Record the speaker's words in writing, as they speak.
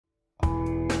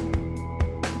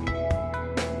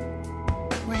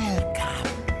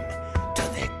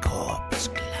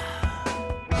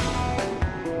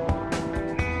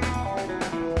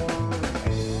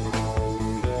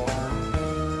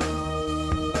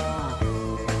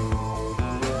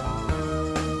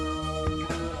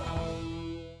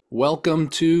Welcome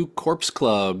to Corpse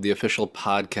Club, the official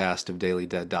podcast of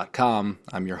DailyDead.com.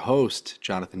 I'm your host,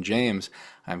 Jonathan James.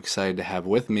 I'm excited to have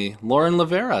with me Lauren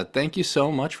LaVera. Thank you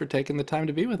so much for taking the time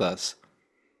to be with us.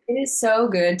 It is so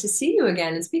good to see you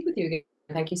again and speak with you again.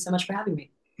 Thank you so much for having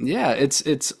me. Yeah,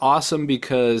 it's awesome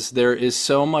because there is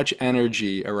so much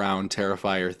energy around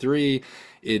Terrifier 3.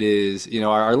 It is,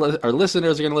 our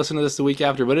listeners are going to listen to this the week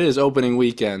after, but it is opening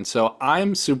weekend. So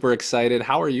I'm super excited.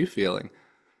 How are you feeling?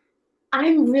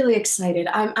 I'm really excited.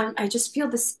 I just feel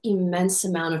this immense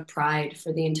amount of pride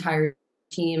for the entire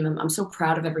team. I'm so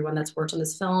proud of everyone that's worked on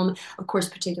this film. Of course,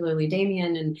 particularly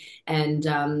Damien,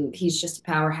 and he's just a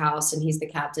powerhouse, and he's the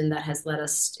captain that has led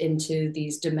us into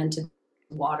these demented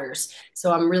waters.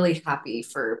 So I'm really happy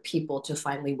for people to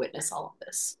finally witness all of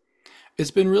this. It's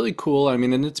been really cool. I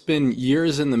mean, and it's been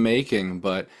years in the making,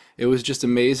 but it was just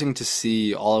amazing to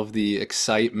see all of the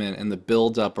excitement and the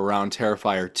build up around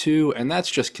Terrifier 2, and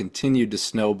that's just continued to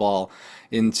snowball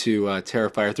into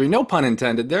Terrifier 3. No pun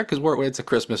intended there, because it's a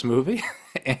Christmas movie.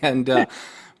 and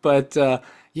but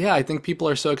Yeah, I think people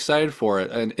are so excited for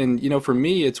it. And for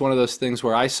me, it's one of those things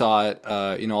where I saw it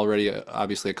already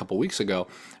obviously a couple weeks ago.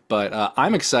 But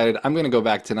I'm excited. I'm going to go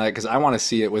back tonight because I want to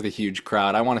see it with a huge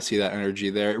crowd. I want to see that energy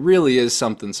there. It really is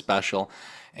something special.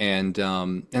 And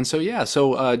so yeah,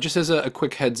 just as a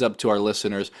quick heads up to our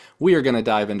listeners, we are going to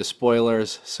dive into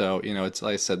spoilers. So it's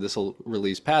like I said, this will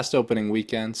release past opening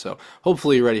weekend. So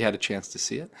hopefully you already had a chance to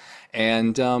see it.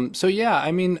 And yeah,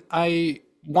 I mean, I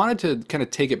wanted to kind of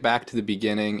take it back to the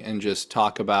beginning and just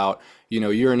talk about,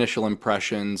 your initial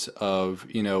impressions of,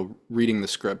 reading the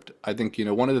script. I think,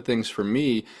 one of the things for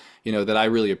me, that I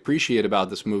really appreciate about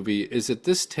this movie is that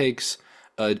this takes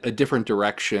a different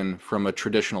direction from a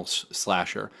traditional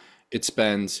slasher. It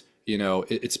spends,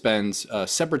 it spends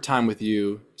separate time with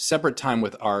you, separate time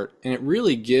with art, and it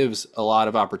really gives a lot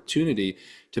of opportunity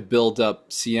to build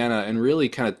up Sienna and really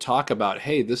kind of talk about,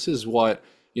 hey, this is what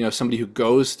somebody who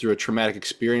goes through a traumatic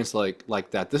experience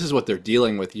like that, this is what they're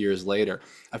dealing with years later.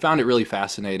 I found it really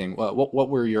fascinating. What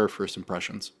were your first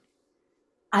impressions?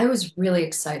 I was really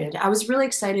excited. I was really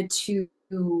excited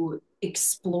to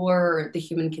explore the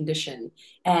human condition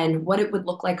and what it would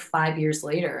look like 5 years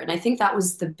later. And I think that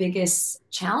was the biggest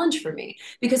challenge for me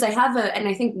because and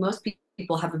I think most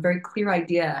people have a very clear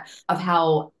idea of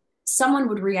how someone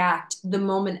would react the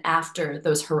moment after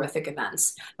those horrific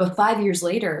events. But 5 years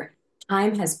later,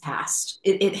 time has passed.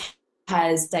 It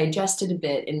has digested a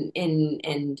bit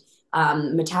and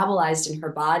metabolized in her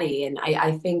body. And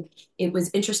I think it was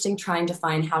interesting trying to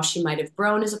find how she might have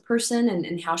grown as a person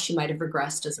and how she might have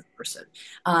regressed as a person.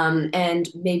 And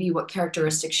maybe what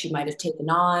characteristics she might have taken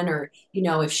on, or,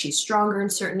 if she's stronger in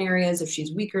certain areas, if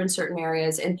she's weaker in certain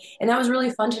areas. And that was really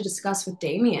fun to discuss with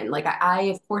Damien. Like I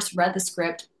of course, read the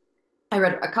script. I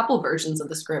read a couple versions of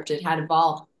the script. It had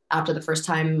evolved after the first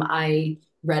time I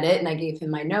read it, and I gave him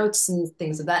my notes and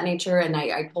things of that nature. And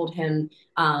I told him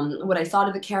what I thought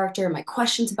of the character, my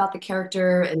questions about the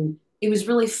character, and it was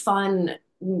really fun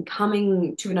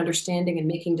coming to an understanding and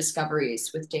making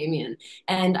discoveries with Damien.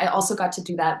 And I also got to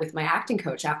do that with my acting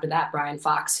coach after that, Brian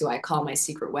Fox, who I call my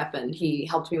secret weapon. He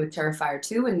helped me with Terrifier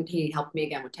 2 and he helped me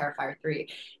again with Terrifier 3.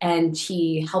 And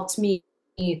he helped me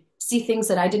see things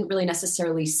that I didn't really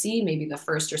necessarily see maybe the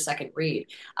first or second read.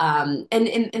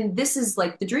 And this is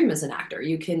like the dream as an actor.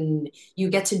 You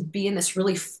get to be in this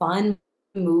really fun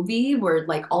movie where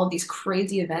like all of these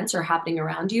crazy events are happening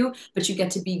around you, but you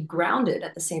get to be grounded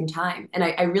at the same time. And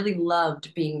I really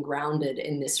loved being grounded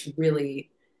in this really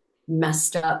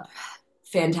messed up,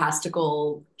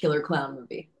 fantastical killer clown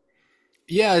movie.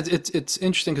 Yeah, it's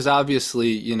interesting because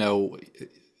obviously,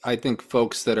 I think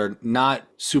folks that are not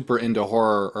super into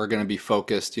horror are going to be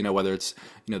focused, whether it's,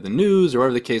 the news or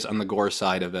whatever the case, on the gore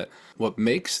side of it. What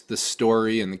makes the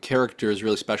story and the characters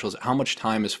really special is how much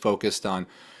time is focused on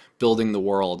building the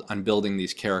world, on building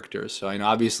these characters. So I know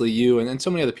obviously you and so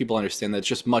many other people understand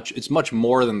that it's much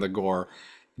more than the gore.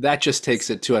 That just takes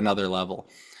it to another level.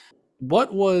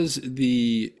 What was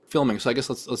the filming? So I guess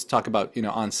let's talk about,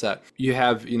 on set. You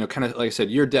have, kind of like I said,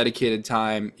 your dedicated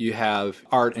time. You have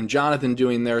Art and Jonathan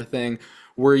doing their thing.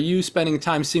 Were you spending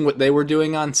time seeing what they were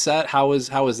doing on set? How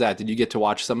was that? Did you get to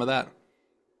watch some of that?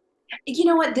 You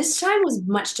know what? This time was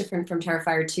much different from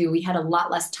Terrifier 2. We had a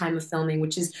lot less time of filming,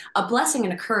 which is a blessing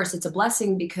and a curse. It's a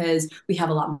blessing because we have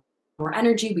a lot more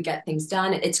energy, we get things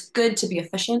done. It's good to be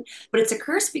efficient, but it's a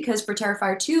curse because for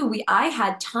Terrifier 2, I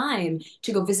had time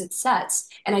to go visit sets,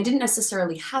 and I didn't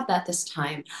necessarily have that this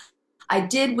time. I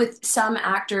did with some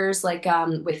actors, like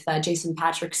with Jason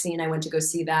Patrick's scene. I went to go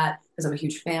see that because I'm a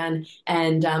huge fan,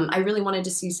 and I really wanted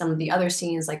to see some of the other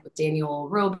scenes, like with Daniel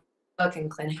Roebuck and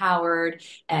Clint Howard.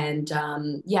 And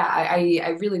yeah,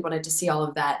 I really wanted to see all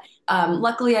of that.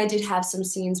 Luckily, I did have some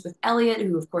scenes with Elliot,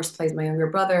 who, of course, plays my younger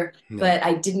brother, Yeah. but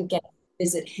I didn't get to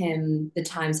visit him the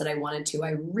times that I wanted to.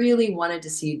 I really wanted to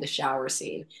see the shower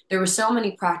scene. There were so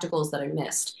many practicals that I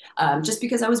missed, just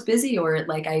because I was busy or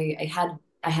like I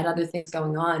had other things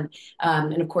going on,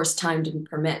 and of course, time didn't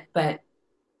permit. But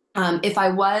if I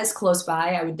was close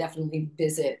by, I would definitely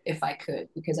visit if I could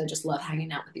because I just love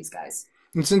hanging out with these guys.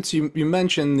 And since you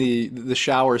mentioned the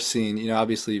shower scene,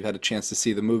 obviously you've had a chance to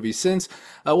see the movie since.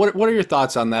 What are your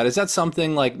thoughts on that? Is that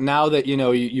something like now that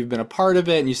you've been a part of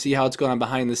it and you see how it's going on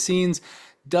behind the scenes,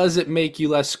 does it make you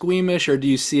less squeamish, or do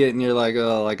you see it and you're like,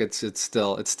 oh, like it's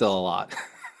still a lot?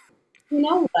 You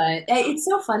know what? It's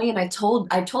so funny, and I told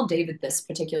David this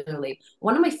particularly.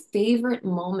 One of my favorite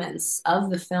moments of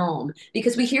the film,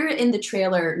 because we hear it in the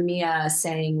trailer, Mia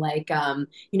saying like, I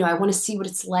want to see what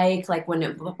it's like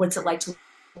what's it like to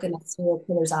look in that serial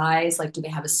killer's eyes? Like, do they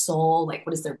have a soul? Like,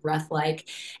 what is their breath like?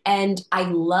 And I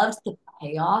loved the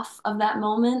payoff of that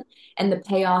moment, and the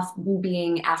payoff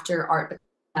being after Art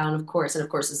down, of course, and of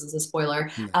course, this is a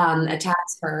spoiler,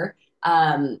 attacks her.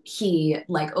 He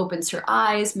like opens her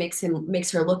eyes, makes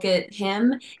her look at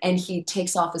him, and he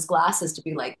takes off his glasses to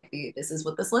be like, this is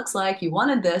what this looks like, you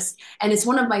wanted this. And it's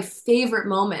one of my favorite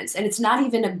moments, and it's not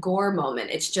even a gore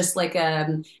moment, it's just like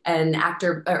an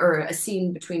actor or a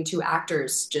scene between two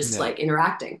actors just Yeah. like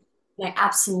interacting. And I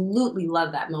absolutely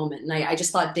love that moment, and I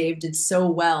just thought Dave did so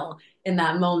well in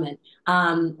that moment.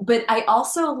 But I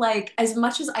also like, as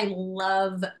much as I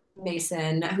love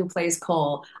Mason, who plays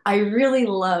Cole, I really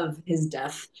love his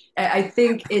death. I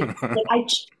think it, like,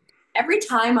 every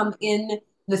time I'm in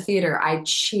the theater, I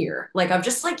cheer. Like, I'm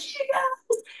just like,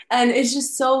 yes! And it's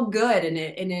just so good.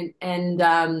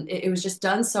 It was just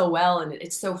done so well. And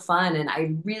it's so fun. And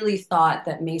I really thought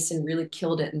that Mason really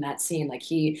killed it in that scene. Like,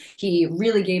 he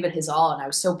really gave it his all. And I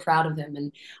was so proud of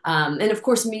him. And of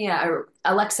course, Mia, or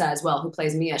Alexa as well, who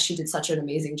plays Mia, she did such an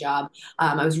amazing job.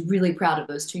 I was really proud of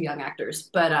those two young actors.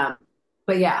 But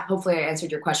yeah, hopefully I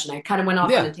answered your question. I kind of went off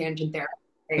on Yeah. a tangent there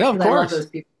No, of because I love course. those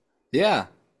people. Yeah.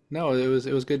 No, it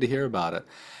was good to hear about it.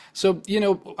 So,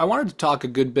 I wanted to talk a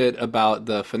good bit about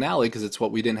the finale because it's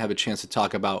what we didn't have a chance to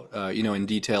talk about, in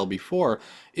detail before.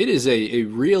 It is a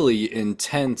really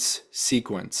intense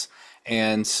sequence.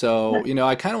 And so,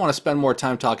 I kind of want to spend more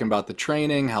time talking about the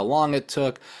training, how long it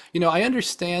took. I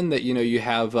understand that, you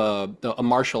have a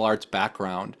martial arts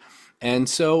background. And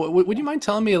so, would you mind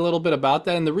telling me a little bit about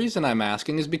that? And the reason I'm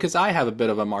asking is because I have a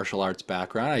bit of a martial arts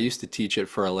background. I used to teach it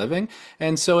for a living,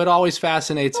 and so it always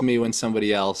fascinates me when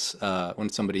somebody else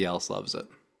loves it.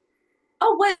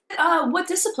 Oh, what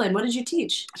discipline? What did you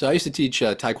teach? So I used to teach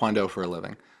Taekwondo for a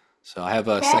living. So I have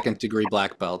a Okay. second degree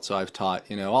black belt. So I've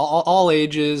taught, all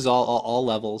ages, all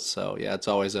levels. So yeah, it's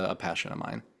always a passion of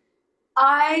mine.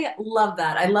 I love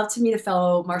that. I love to meet a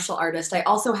fellow martial artist. I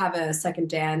also have a second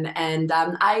Dan, and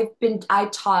I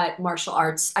taught martial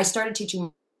arts. I started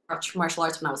teaching martial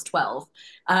arts when I was 12.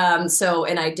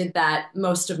 And I did that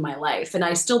most of my life. And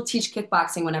I still teach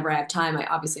kickboxing whenever I have time. I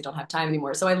obviously don't have time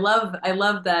anymore. So I love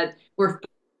that we're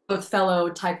both fellow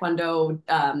Taekwondo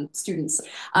students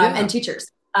and Yeah. teachers.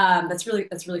 That's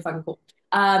really fucking cool.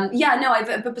 Yeah, no,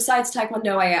 but besides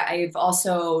Taekwondo, I've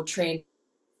also trained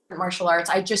martial arts.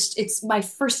 It's my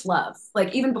first love.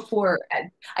 Like, even before,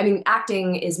 I mean,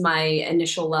 acting is my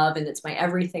initial love and it's my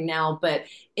everything now, but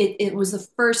it was the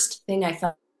first thing I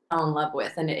fell in love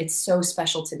with. And it's so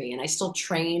special to me. And I still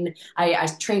train. I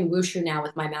train Wushu now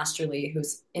with my master Lee,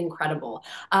 who's incredible.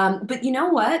 But you know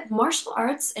what? Martial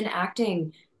arts and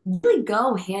acting really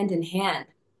go hand in hand.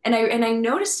 And I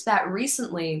noticed that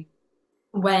recently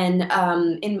when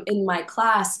in my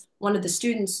class, one of the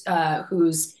students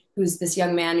who's this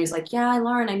young man who's like, yeah,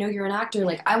 Lauren, I know you're an actor.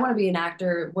 Like, I want to be an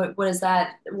actor. What is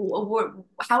that?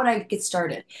 How would I get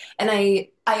started? And I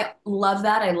love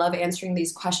that. I love answering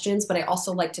these questions, but I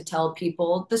also like to tell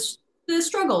people the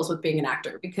struggles with being an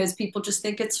actor because people just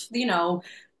think it's,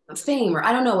 fame, or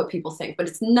I don't know what people think, but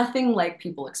it's nothing like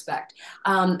people expect.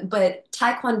 But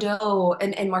Taekwondo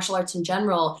and martial arts in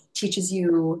general teaches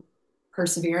you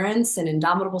perseverance and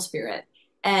indomitable spirit.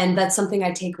 And that's something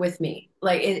I take with me,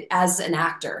 like as an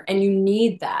actor. And you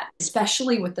need that,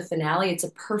 especially with the finale. It's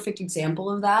a perfect example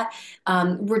of that.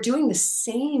 We're doing the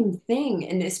same thing,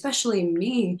 and especially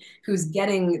me, who's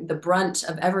getting the brunt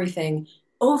of everything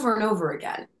over and over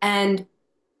again. And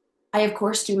I, of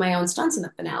course, do my own stunts in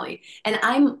the finale, and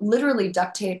I'm literally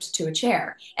duct taped to a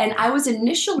chair. And I was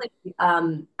initially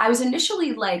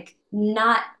like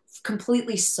not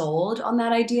completely sold on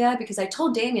that idea because I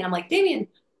told Damien, I'm like, Damien,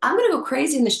 I'm going to go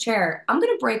crazy in this chair. I'm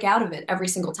going to break out of it every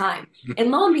single time.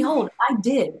 And lo and behold, I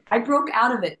did. I broke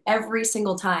out of it every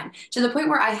single time to the point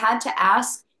where I had to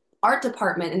ask art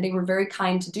department, and they were very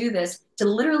kind to do this, to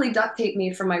literally duct tape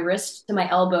me from my wrist to my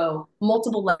elbow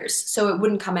multiple layers so it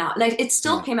wouldn't come out. And it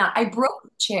still Oh. came out. I broke the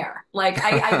chair. Like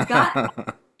I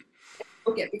got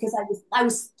broke it because I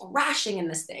was thrashing in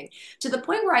this thing to the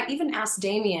point where I even asked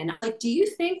Damien, like, do you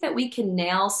think that we can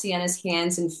nail Sienna's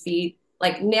hands and feet,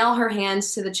 like nail her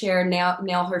hands to the chair,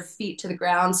 nail her feet to the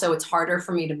ground so it's harder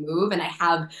for me to move and I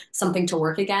have something to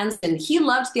work against? And he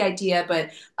loved the idea, but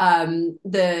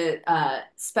the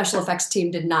special effects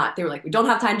team did not. They were like, we don't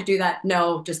have time to do that.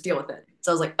 No, just deal with it.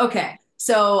 So I was like, okay.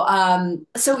 So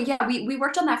yeah, we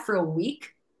worked on that for a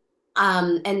week.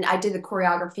 And I did the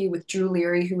choreography with Drew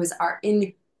Leary, who was our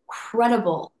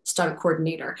incredible stunt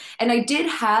coordinator. And I did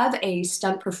have a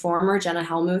stunt performer, Jenna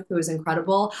Helmuth, who was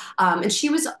incredible. And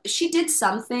she did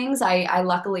some things. I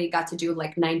luckily got to do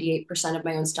like 98% of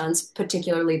my own stunts,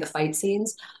 particularly the fight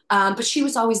scenes. But she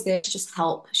was always there to just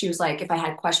help. She was like, if I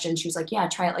had questions, she was like, yeah,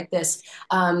 try it like this.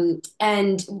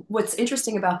 And what's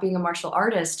interesting about being a martial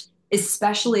artist,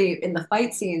 especially in the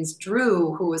fight scenes,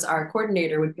 Drew, who was our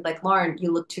coordinator, would be like, Lauren,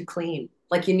 you look too clean.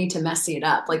 Like you need to messy it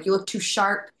up. Like you look too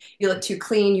sharp, you look too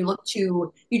clean, you look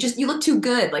too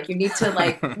good. Like you need to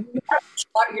like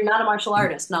you're not a martial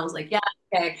artist. And I was like, yeah,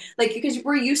 okay. Like because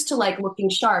we're used to like looking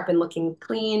sharp and looking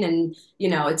clean and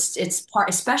it's part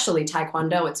especially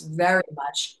Taekwondo, it's very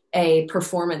much a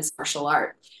performance martial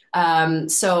art.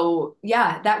 So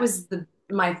yeah, that was the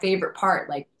my favorite part,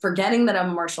 like forgetting that I'm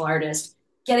a martial artist,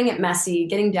 getting it messy,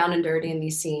 getting down and dirty in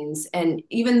these scenes. And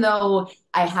even though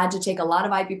I had to take a lot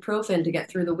of ibuprofen to get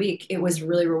through the week, it was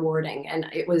really rewarding. And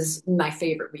it was my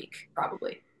favorite week,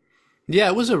 probably.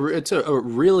 Yeah, it's a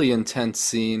really intense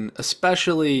scene,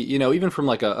 especially, even from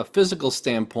like a physical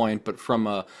standpoint, but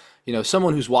from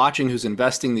someone who's watching, who's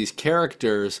investing these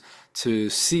characters to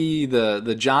see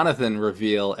the Jonathan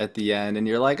reveal at the end, and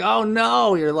you're like, oh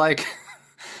no, you're like,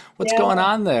 what's going Yeah.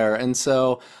 on there? And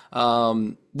so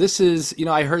this is,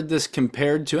 I heard this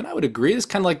compared to, and I would agree, it's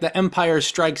kind of like the Empire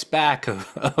Strikes Back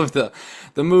of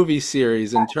the movie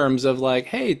series in terms of like,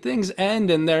 hey, things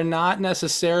end and they're not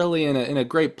necessarily in a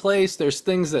great place. There's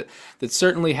things that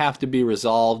certainly have to be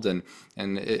resolved, and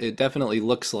it definitely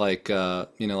looks like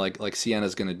like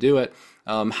Sienna's going to do it.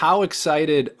 How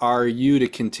excited are you to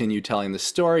continue telling the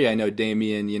story? I know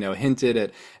Damien, hinted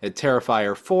at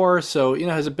Terrifier 4. So,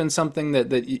 has it been something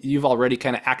that you've already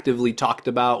kind of actively talked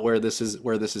about where this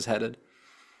is headed?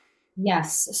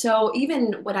 Yes. So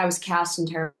even when I was cast in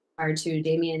Terrifier 2,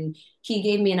 Damien, he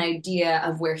gave me an idea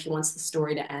of where he wants the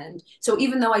story to end. So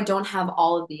even though I don't have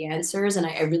all of the answers, and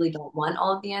I really don't want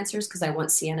all of the answers because I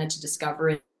want Sienna to discover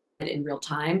it in real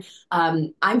time,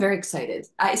 I'm very excited.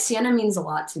 Sienna means a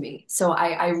lot to me. So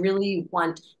I really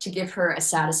want to give her a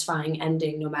satisfying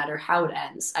ending no matter how it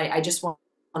ends. I just want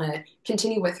to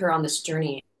continue with her on this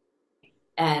journey.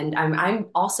 And I'm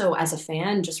also, as a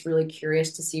fan, just really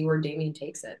curious to see where Damien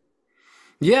takes it.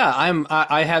 Yeah,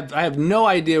 I have no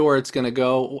idea where it's going to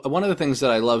go. One of the things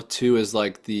that I love too is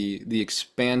like the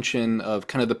expansion of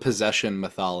kind of the possession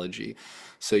mythology.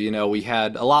 So, we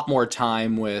had a lot more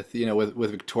time with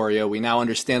Victoria. We now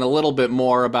understand a little bit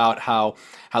more about how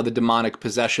the demonic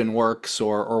possession works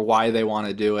or why they want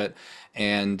to do it.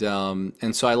 And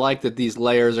so I like that these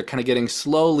layers are kind of getting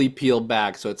slowly peeled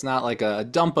back. So it's not like a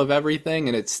dump of everything,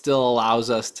 and it still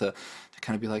allows us to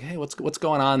kind of be like, hey, what's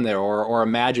going on there, or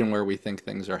imagine where we think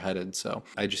things are headed. So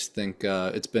I just think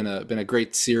it's been a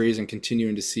great series, and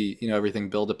continuing to see everything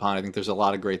build upon. I think there's a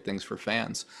lot of great things for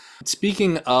fans.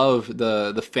 Speaking of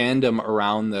the fandom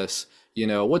around this,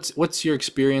 what's your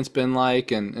experience been like,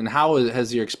 and how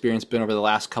has your experience been over the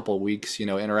last couple of weeks?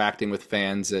 Interacting with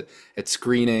fans at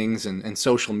screenings and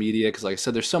social media, because like I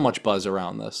said, there's so much buzz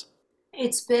around this.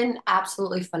 It's been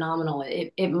absolutely phenomenal.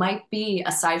 It might be,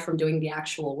 aside from doing the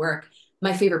actual work,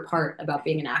 my favorite part about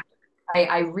being an actor.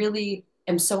 I really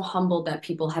am so humbled that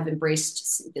people have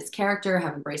embraced this character,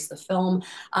 have embraced the film.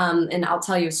 And I'll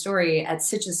tell you a story. At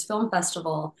Sitges Film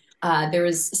Festival,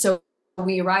 so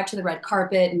we arrived to the red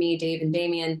carpet, me, Dave, and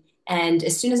Damien. And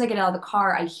as soon as I get out of the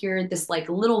car, I hear this like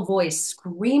little voice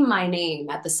scream my name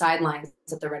at the sidelines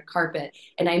at the red carpet.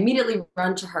 And I immediately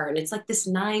run to her. And it's like this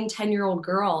 9, 10-year-old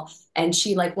girl, and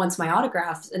she like wants my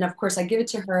autograph, and of course I give it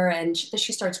to her, and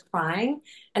she starts crying,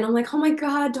 and I'm like, oh my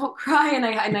god, don't cry. And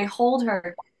I hold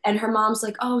her, and her mom's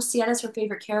like, oh, Sienna's her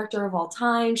favorite character of all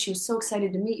time, she was so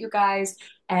excited to meet you guys.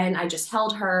 And I just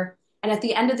held her, and at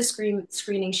the end of the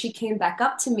screening she came back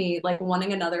up to me like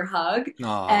wanting another hug.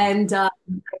 Oh, And I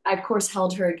of course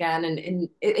held her again, and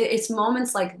it's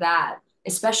moments like that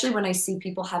especially when I see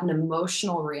people have an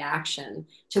emotional reaction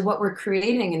to what we're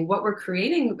creating. And what we're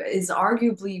creating is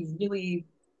arguably really,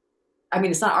 I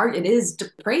mean, it's not art, it is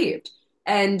depraved.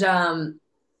 And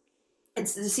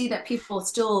it's to see that people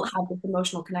still have this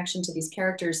emotional connection to these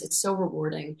characters. It's so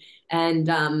rewarding. And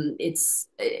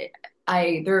there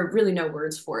are really no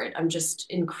words for it. I'm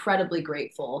just incredibly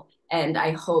grateful. And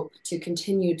I hope to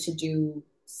continue to do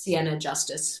Sienna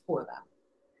justice for them.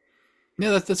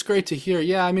 Yeah, that's great to hear.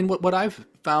 Yeah, I mean, what I've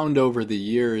found over the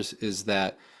years is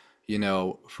that,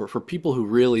 for people who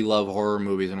really love horror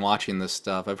movies and watching this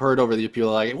stuff, I've heard over the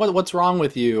people like, what's wrong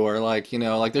with you? Or like,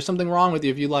 like there's something wrong with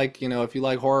you if you like, if you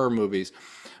like horror movies.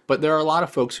 But there are a lot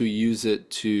of folks who use it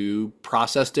to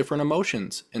process different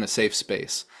emotions in a safe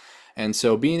space. And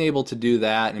so being able to do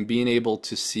that and being able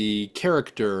to see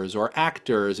characters or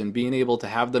actors and being able to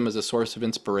have them as a source of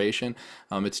inspiration,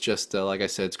 it's just, like I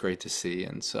said, it's great to see.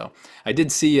 And so I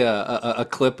did see a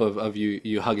clip of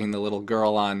you hugging the little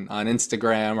girl on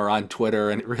Instagram or on Twitter,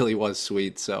 and it really was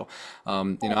sweet. So,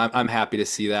 I'm happy to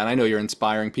see that. I know you're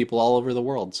inspiring people all over the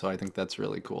world, so I think that's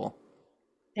really cool.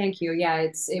 Thank you. Yeah,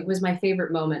 it was my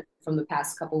favorite moment from the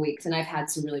past couple weeks, and I've had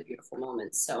some really beautiful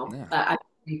moments. So Yeah.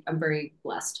 I'm very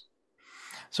blessed.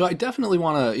 So I definitely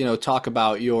want to, talk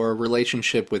about your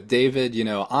relationship with David,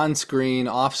 on screen,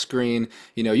 off screen.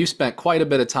 You spent quite a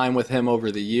bit of time with him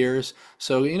over the years.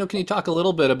 So, can you talk a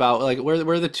little bit about like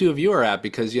where the two of you are at?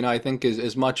 Because, I think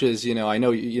as much as, I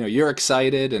know, you're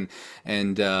excited and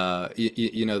that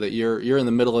you're in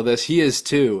the middle of this, he is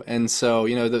too. And so,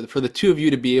 for the two of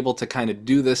you to be able to kind of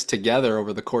do this together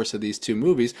over the course of these two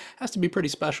movies has to be pretty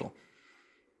special.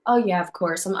 Oh yeah, of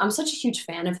course. I'm such a huge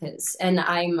fan of his, and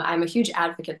I'm a huge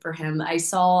advocate for him. I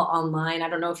saw online, I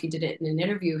don't know if he did it in an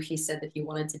interview, he said that he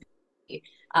wanted to be,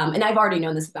 and I've already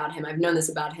known this about him. I've known this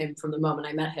about him from the moment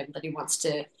I met him, that he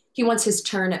wants his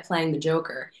turn at playing the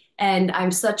Joker. And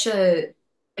I'm such a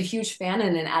huge fan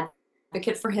and an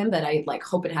advocate for him that I like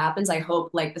hope it happens. I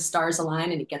hope like the stars align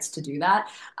and he gets to do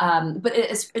that. But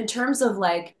in terms of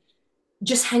like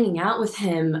just hanging out with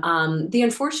him. The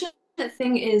unfortunate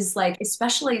thing is like,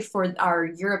 especially for our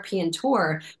European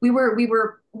tour, we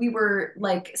were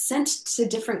like sent to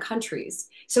different countries.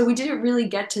 So we didn't really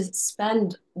get to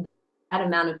spend that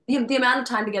amount of the amount of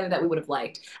time together that we would have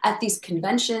liked at these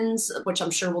conventions, which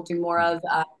I'm sure we'll do more of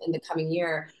in the coming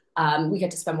year. We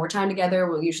get to spend more time together.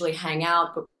 We'll usually hang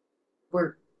out, but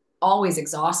we're always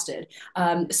exhausted.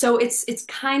 So it's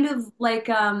kind of like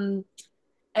a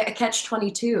catch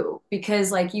 22 because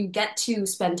like you get to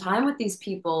spend time with these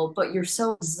people but you're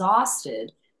so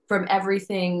exhausted from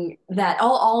everything that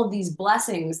all of these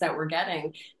blessings that we're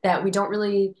getting that we don't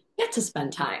really get to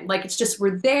spend time, like it's just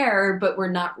we're there but we're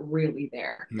not really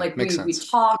there, like Makes we sense.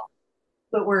 talk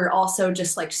but we're also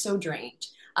just like so drained.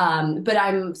 But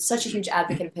I'm such a huge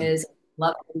advocate of his.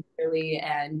 Love him dearly,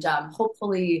 and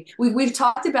hopefully we've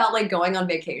talked about like going on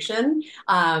vacation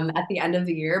at the end of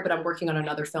the year. But I'm working on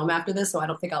another film after this, so I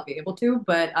don't think I'll be able to.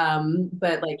 But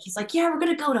like he's like, yeah, we're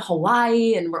gonna go to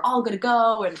Hawaii, and we're all gonna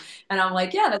go, and I'm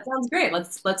like, yeah, that sounds great.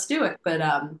 Let's do it. But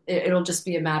it'll just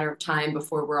be a matter of time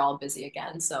before we're all busy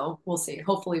again. So we'll see.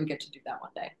 Hopefully, we get to do that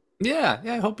one day. Yeah,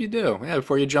 yeah, I hope you do. Yeah,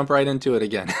 before you jump right into it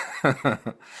again.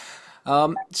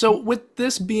 So with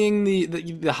this being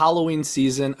the Halloween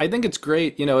season, I think it's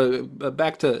great.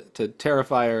 Back to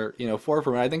Terrifier, 4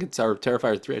 for me. I think it's our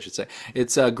Terrifier 3, I should say.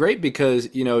 It's great because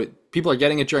people are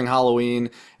getting it during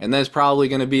Halloween, and then it's probably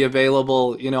going to be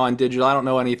available, on digital. I don't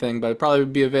know anything, but it'll probably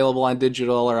be available on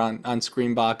digital or on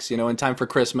Screenbox, in time for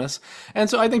Christmas. And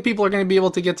so I think people are going to be able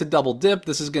to get to double dip.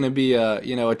 This is going to be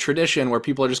a tradition where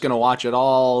people are just going to watch it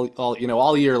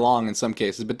all year long in some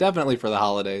cases, but definitely for the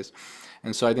holidays.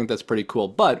 And so I think that's pretty cool.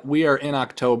 But we are in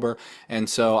October, and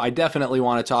so I definitely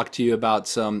want to talk to you about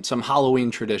some Halloween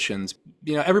traditions.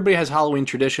 Everybody has Halloween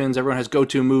traditions. Everyone has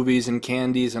go-to movies and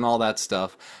candies and all that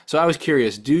stuff. So I was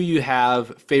curious, do you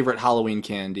have favorite Halloween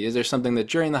candy? Is there something that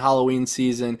during the Halloween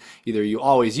season either you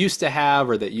always used to have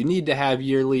or that you need to have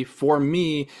yearly? For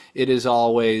me, it is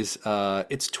always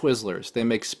it's Twizzlers. They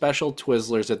make special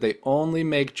Twizzlers that they only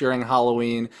make during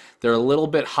Halloween. They're a little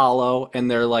bit hollow and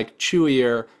they're like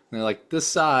chewier. And they're like this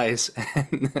size,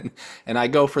 and I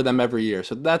go for them every year.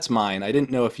 So that's mine. I didn't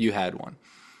know if you had one.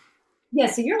 Yeah,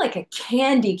 so you're like a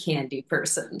candy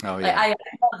person. Oh Like yeah. I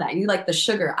love that. You like the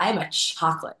sugar. I'm a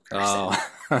chocolate Oh.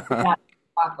 person. Yeah,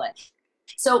 chocolate.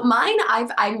 So mine,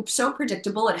 I'm so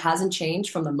predictable. It hasn't changed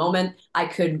from the moment I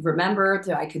could remember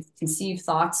to I could conceive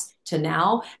thoughts to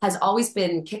now. Has always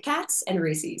been Kit Kats and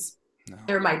Reese's. No.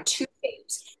 They're my two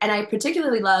faves, and I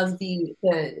particularly love the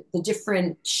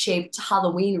different shaped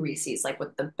Halloween Reese's, like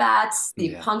with the bats, the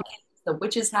Yeah. pumpkins, the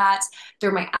witches' hats.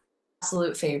 They're my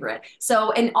absolute favorite.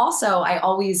 So, and also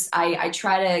I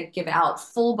try to give out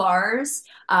full bars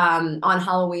on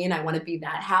Halloween. I want to be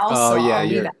that house, Oh so yeah, I'll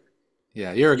leave it.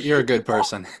 you're a good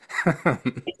person.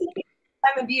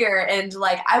 Time of year, and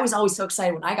like I was always so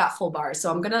excited when I got full bars,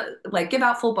 so I'm gonna like give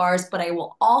out full bars, but I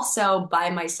will also buy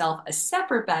myself a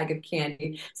separate bag of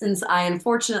candy since I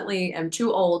unfortunately am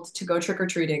too old to go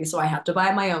trick-or-treating, so I have to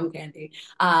buy my own candy,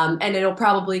 and it'll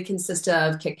probably consist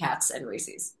of Kit Kats and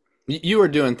Reese's. You are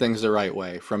doing things the right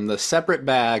way. From the separate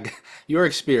bag, your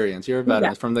experience, you're a Yeah.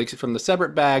 veteran. From the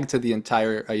separate bag to the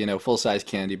entire, full size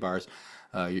candy bars,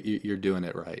 you're doing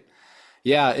it right.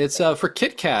 Yeah, it's for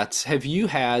Kit Kats. Have you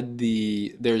had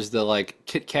there's the like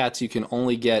Kit Kats you can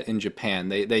only get in Japan.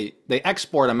 They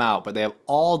export them out, but they have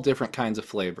all different kinds of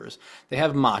flavors. They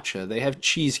have matcha, they have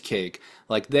cheesecake.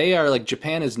 Like they are like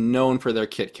Japan is known for their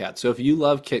Kit Kats. So if you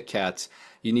love Kit Kats,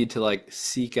 you need to like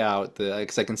seek out the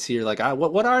because I can see you're like,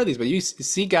 what are these? But you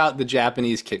seek out the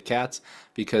Japanese Kit Kats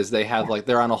because they have like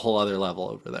they're on a whole other level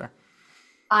over there.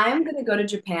 I'm going to go to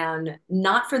Japan,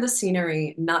 not for the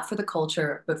scenery, not for the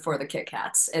culture, but for the Kit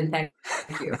Kats. And thank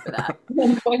you for that.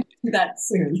 I'm going to do that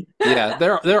soon. Yeah,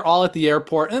 they're all at the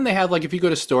airport, and they have like if you go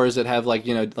to stores that have like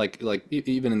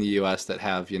even in the U.S. that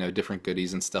have different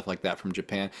goodies and stuff like that from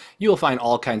Japan, you will find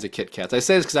all kinds of Kit Kats. I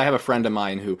say this because I have a friend of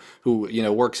mine who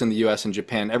works in the U.S. and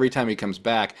Japan. Every time he comes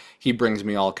back, he brings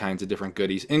me all kinds of different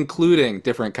goodies, including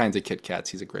different kinds of Kit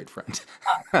Kats. He's a great friend.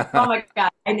 Oh my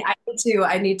God.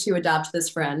 I need to adopt this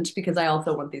friend because I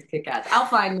also want these Kit Kats. I'll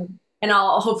find them and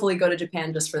I'll hopefully go to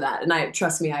Japan just for that. And I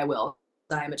trust me, I will.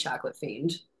 I am a chocolate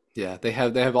fiend. Yeah, they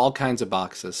have all kinds of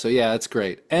boxes. So yeah, it's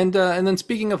great. And then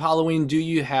speaking of Halloween, do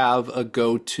you have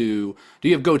go-to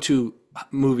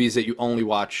movies that you only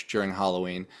watch during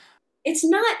Halloween? It's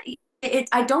not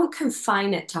I don't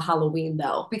confine it to Halloween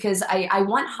though, because I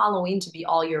want Halloween to be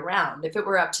all year round. If it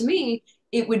were up to me,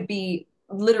 it would be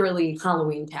literally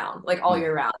Halloween Town, like all Yeah.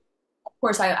 year round. Of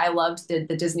course, I loved the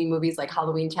Disney movies like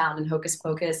Halloween Town and Hocus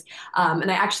Pocus.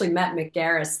 And I actually met Mick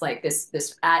Garris like this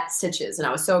at Stitches, and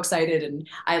I was so excited. And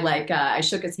I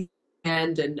shook his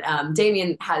hand, and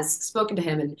Damien has spoken to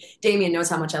him, and Damien knows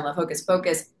how much I love Hocus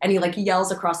Pocus, and he like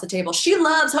yells across the table, "She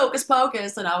loves Hocus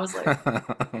Pocus!" And I was like,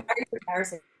 very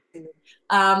embarrassing.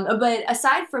 But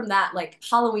aside from that, like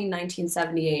Halloween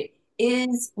 1978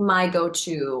 is my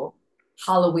go-to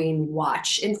Halloween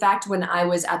watch. In fact, when I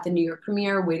was at the New York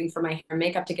premiere waiting for my hair and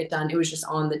makeup to get done, it was just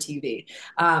on the TV.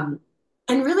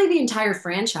 And really the entire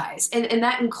franchise. And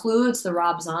that includes the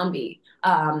Rob Zombie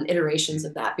iterations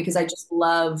of that because I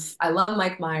love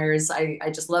Mike Myers. I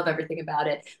just love everything about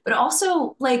it. But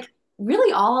also like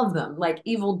really all of them, like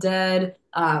Evil Dead,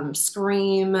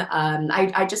 Scream.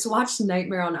 I just watched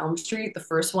Nightmare on Elm Street, the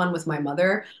first one with my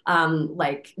mother,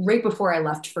 like right before I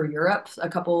left for Europe a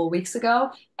couple weeks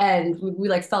ago, and we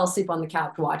like fell asleep on the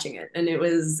couch watching it, and it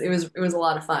was a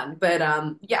lot of fun. But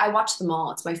yeah, I watch them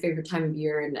all. It's my favorite time of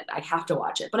year, and I have to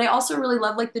watch it. But I also really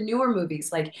love like the newer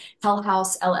movies, like Hell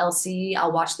House LLC.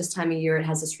 I'll watch this time of year. It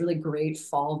has this really great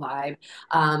fall vibe,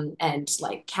 and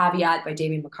like Caveat by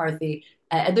Damien McCarthy.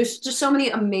 There's just so many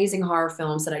amazing horror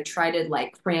films that I try to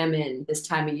like cram in this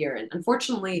time of year. And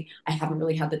unfortunately, I haven't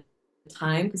really had the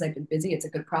time because I've been busy. It's a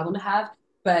good problem to have,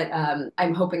 but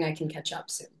I'm hoping I can catch up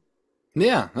soon.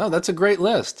 Yeah, no, that's a great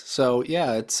list. So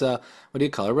yeah, it's what do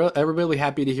you call it? Everybody will be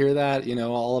happy to hear that.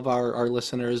 All of our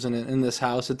listeners in this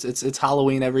house, it's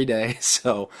Halloween every day.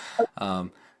 So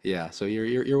um, yeah, so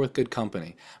you're with good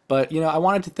company. But I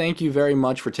wanted to thank you very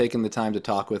much for taking the time to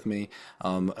talk with me.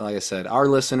 Like I said, our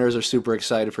listeners are super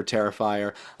excited for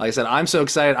Terrifier. Like I said, I'm so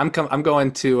excited. I'm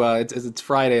going to it's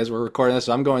Friday as we're recording this,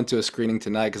 so I'm going to a screening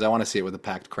tonight because I want to see it with a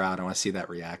packed crowd. I want to see that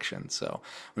reaction. So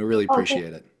we really Oh,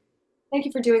 appreciate it. thank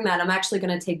you for doing that. I'm actually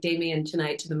going to take Damien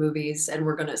tonight to the movies, and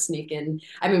we're going to sneak in.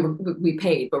 I mean, we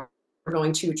paid, but we're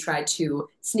going to try to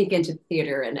sneak into the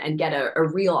theater and get a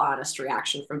real honest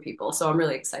reaction from people. So I'm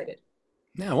really excited.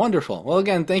 Yeah, wonderful. Well,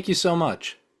 again, thank you so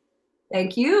much.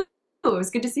 Thank you. It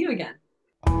was good to see you again.